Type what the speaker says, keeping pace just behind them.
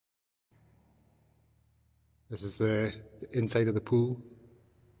This is the inside of the pool,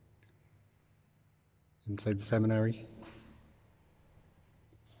 inside the seminary.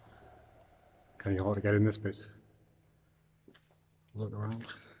 Kind of hard to get in this bit. Look around.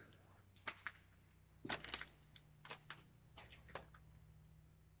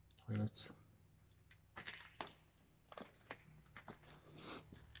 Toilets.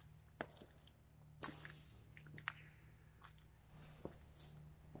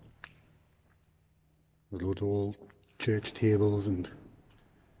 There's loads of old church tables and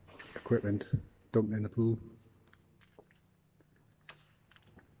equipment dumped in the pool.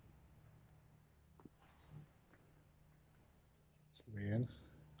 That's the way in.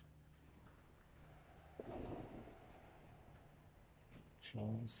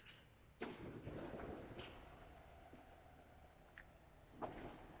 Showers.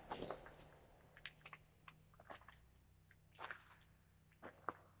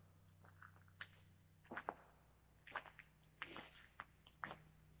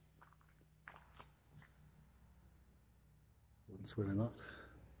 Wouldn't swim in that.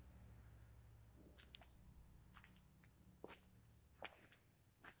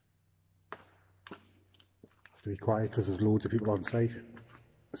 Have to be quiet because there's loads of people on site.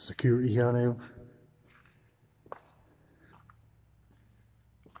 Security here now.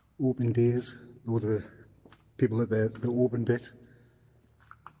 Open days, loads of people at the open bit.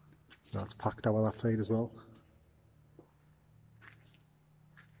 So that's packed out that side as well.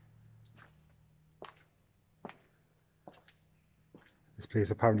 This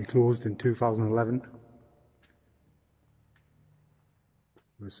place apparently closed in 2011. There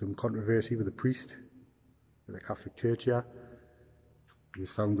was some controversy with a priest at the Catholic Church here. He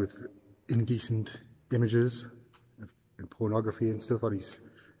was found with indecent images and pornography and stuff on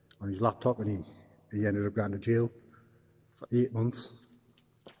his laptop, and he ended up going to jail for 8 months.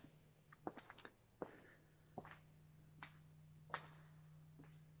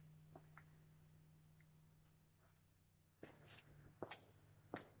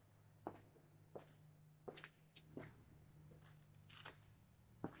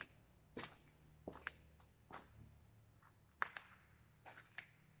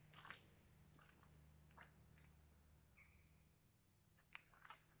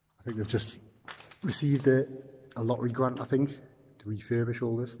 I think they've just received a lottery grant, I think, to refurbish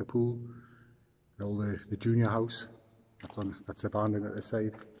all this, the pool, and all the junior house. That's abandoned at the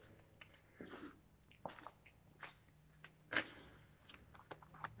side. A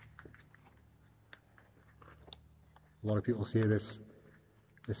lot of people say this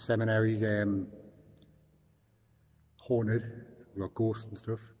seminary's haunted. It's got ghosts and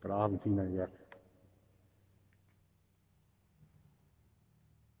stuff, but I haven't seen any yet.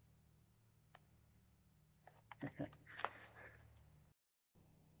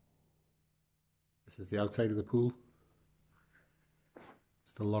 This is the outside of the pool.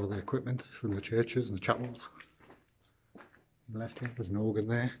 Still a lot of the equipment from the churches and the chapels. Left here, there's an organ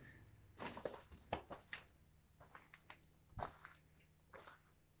there.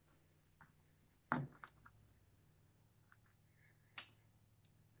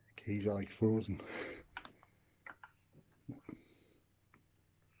 Keys are like frozen.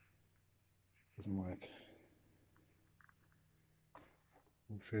 Doesn't work.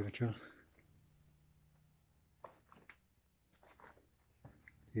 Old furniture.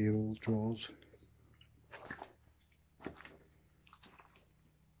 Tables, drawers.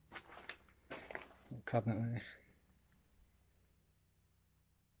 Little cabinet there.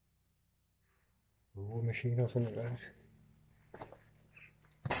 A roll machine or something there.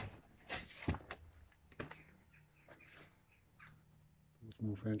 There's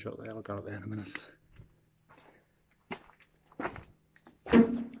more furniture up there, I'll go up there in a minute.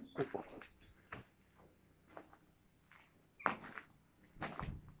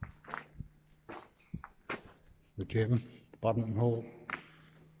 The gym, the badminton hall.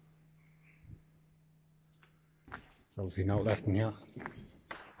 There's obviously no left in here.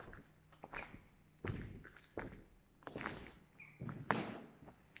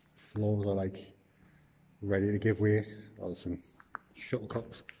 Floors are like ready to give way. Oh, there's some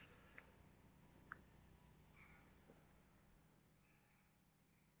shuttlecocks.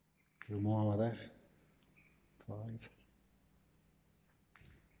 A few more over there. 5.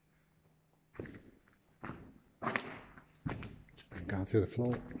 Going through the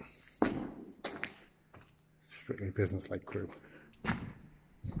floor. Strictly business-like crew.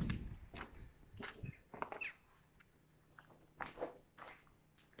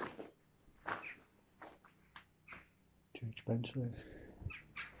 Church bench there.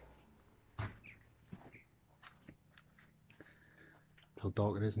 How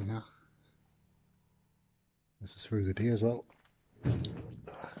dark it is in here. This is through the day as well.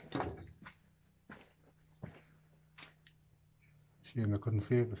 Shame I couldn't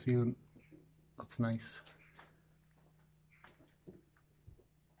save the ceiling. Looks nice.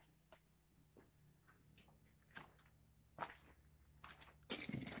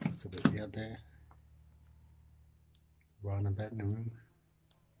 That's a bit weird there. Random bed in the room.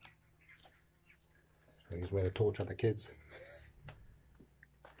 Here's where they torture the kids.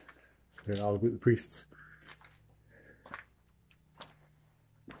 They're all about the priests.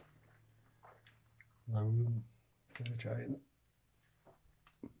 Room, furniture in.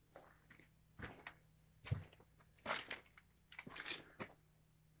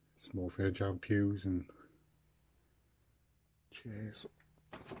 Small furniture and pews and chairs.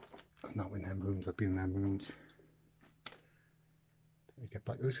 I've not been in them rooms, I've been in them rooms. Let me get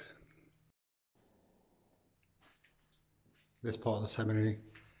back out. This part of the seminary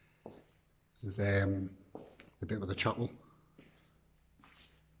is the bit with the chapel.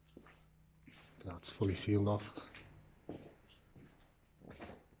 That's fully sealed off.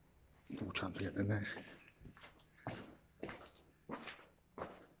 No chance of getting in there.